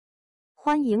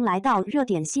欢迎来到热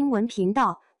点新闻频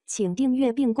道，请订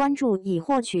阅并关注以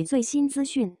获取最新资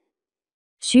讯。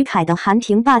徐凯的韩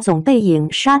庭霸总背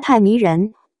影杀太迷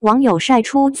人，网友晒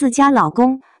出自家老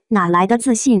公，哪来的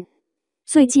自信？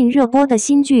最近热播的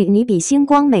新剧《你比星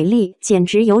光美丽》简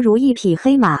直犹如一匹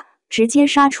黑马，直接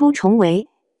杀出重围，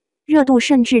热度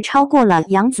甚至超过了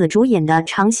杨紫主演的《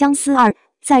长相思2》，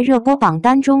在热播榜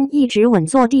单中一直稳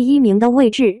坐第1名的位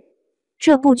置。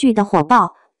这部剧的火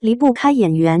爆离不开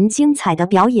演员精彩的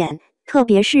表演，特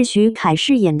别是徐凯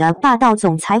饰演的霸道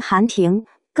总裁韩庭，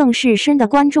更是深得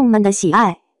观众们的喜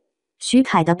爱。徐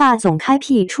凯的霸总开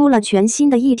辟出了全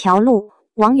新的一条路，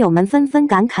网友们纷纷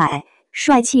感慨，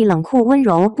帅气冷酷温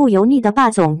柔不油腻的霸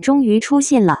总终于出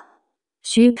现了。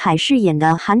徐凯饰演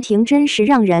的韩庭真是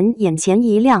让人眼前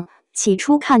一亮，起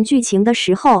初看剧情的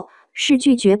时候是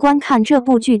拒绝观看这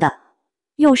部剧的，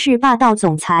又是霸道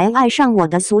总裁爱上我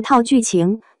的俗套剧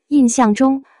情，印象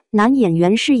中男演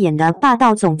员饰演的霸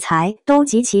道总裁都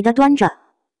极其的端着，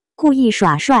故意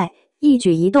耍帅，一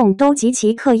举一动都极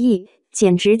其刻意，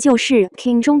简直就是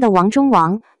King中的王中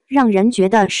王，让人觉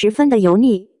得十分的油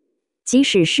腻。即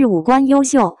使是五官优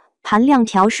秀、盘量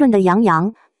条顺的杨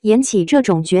洋，演起这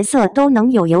种角色都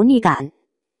能有油腻感。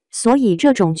所以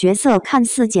这种角色看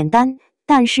似简单，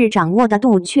但是掌握的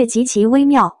度却极其微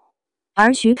妙。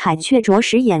而徐凯却着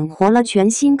实演活了全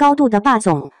新高度的霸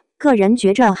总，个人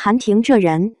觉着韩庭这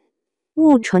人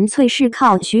物纯粹是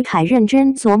靠徐凯认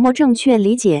真琢磨、正确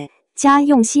理解加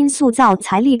用心塑造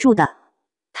才立住的。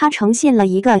他呈现了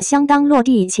一个相当落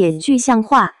地且具象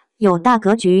化，有大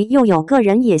格局又有个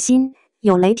人野心，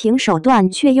有雷霆手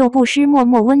段却又不失脉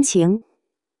脉温情，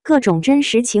各种真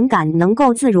实情感能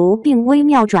够自如并微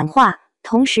妙转化，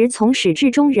同时从始至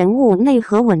终人物内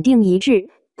核稳定一致，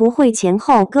不会前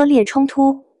后割裂冲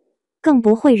突，更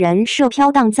不会人设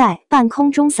飘荡在半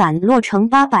空中散落成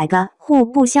800个互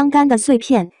不相干的碎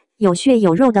片，有血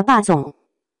有肉的霸总。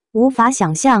无法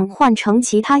想象换成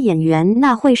其他演员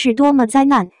那会是多么灾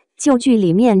难，就剧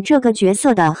里面这个角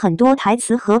色的很多台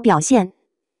词和表现，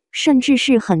甚至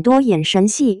是很多眼神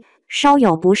戏，稍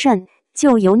有不慎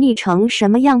就油腻成什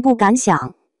么样不敢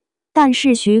想。但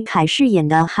是徐凯饰演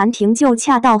的韩庭就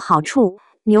恰到好处，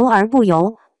牛而不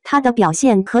油，他的表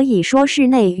现可以说是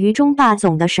内娱中霸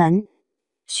总的神。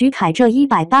徐凯这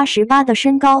188的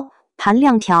身高，盘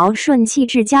量条顺，气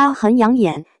质佳很养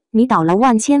眼，迷倒了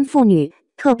万千妇女，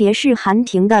特别是韩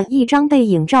庭的一张背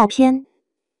影照片，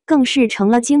更是成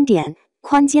了经典，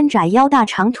宽肩窄腰大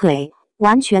长腿，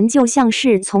完全就像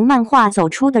是从漫画走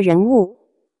出的人物。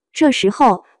这时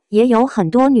候也有很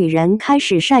多女人开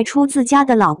始晒出自家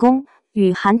的老公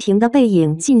与韩庭的背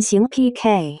影进行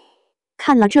PK。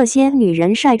 看了这些女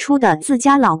人晒出的自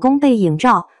家老公背影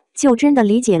照，就真的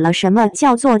理解了什么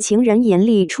叫做情人眼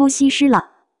里出西施了。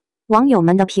网友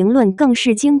们的评论更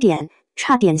是经典，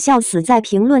差点笑死在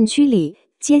评论区里。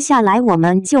接下来我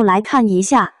们就来看一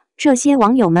下这些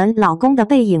网友们老公的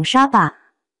背影杀吧。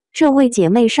这位姐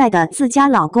妹晒的自家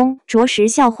老公着实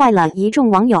笑坏了一众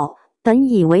网友，本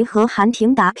以为和韩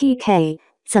庭打 PK，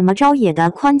 怎么着也得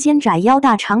宽肩窄腰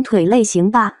大长腿类型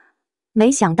吧，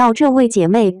没想到这位姐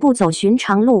妹不走寻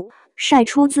常路，晒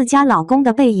出自家老公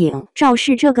的背影照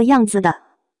是这个样子的。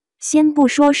先不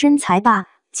说身材吧，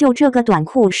就这个短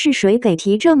裤是谁给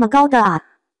提这么高的啊？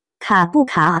卡不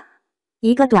卡啊？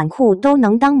一个短裤都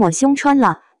能当抹胸穿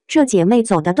了，这姐妹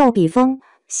走的逗比风，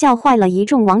笑坏了一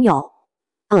众网友。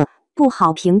不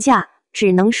好评价，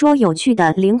只能说有趣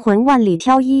的灵魂万里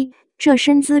挑一，这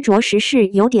身姿着实是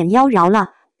有点妖娆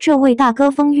了，这位大哥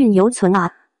风韵犹存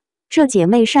啊。这姐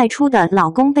妹晒出的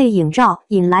老公背影照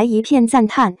引来一片赞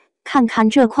叹，看看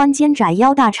这宽肩窄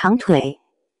腰大长腿，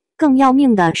更要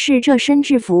命的是这身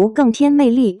制服更添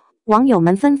魅力，网友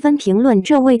们纷纷评论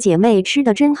这位姐妹吃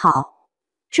得真好。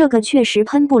这个确实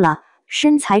喷不了，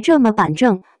身材这么板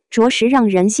正，着实让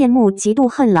人羡慕嫉妒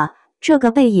恨了。这个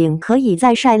背影可以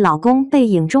在晒老公背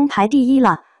影中排第1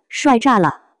了，帅炸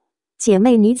了！姐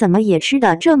妹你怎么也吃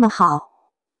得这么好？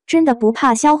真的不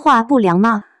怕消化不良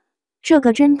吗？这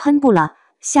个真喷不了。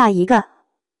下一个，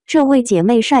这位姐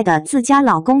妹晒的自家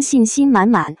老公信心满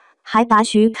满，还把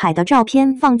徐凯的照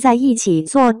片放在一起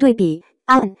做对比，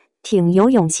挺有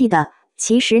勇气的。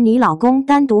其实你老公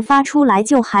单独发出来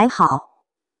就还好，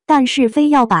但是非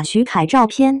要把徐凯照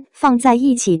片放在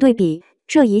一起对比，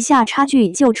这一下差距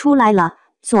就出来了，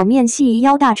左面细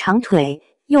腰大长腿，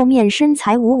右面身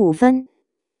材5分。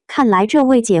看来这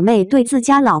位姐妹对自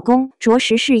家老公着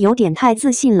实是有点太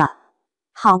自信了。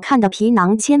好看的皮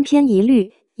囊千篇一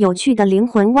律，有趣的灵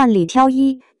魂万里挑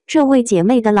一，这位姐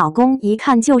妹的老公一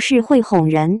看就是会哄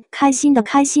人开心的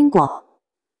开心果。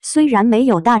虽然没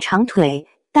有大长腿，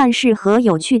但是和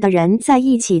有趣的人在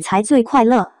一起才最快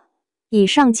乐。以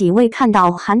上几位看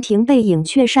到韩婷背影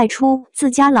却晒出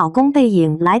自家老公背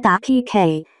影来打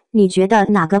PK， 你觉得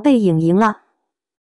哪个背影赢了？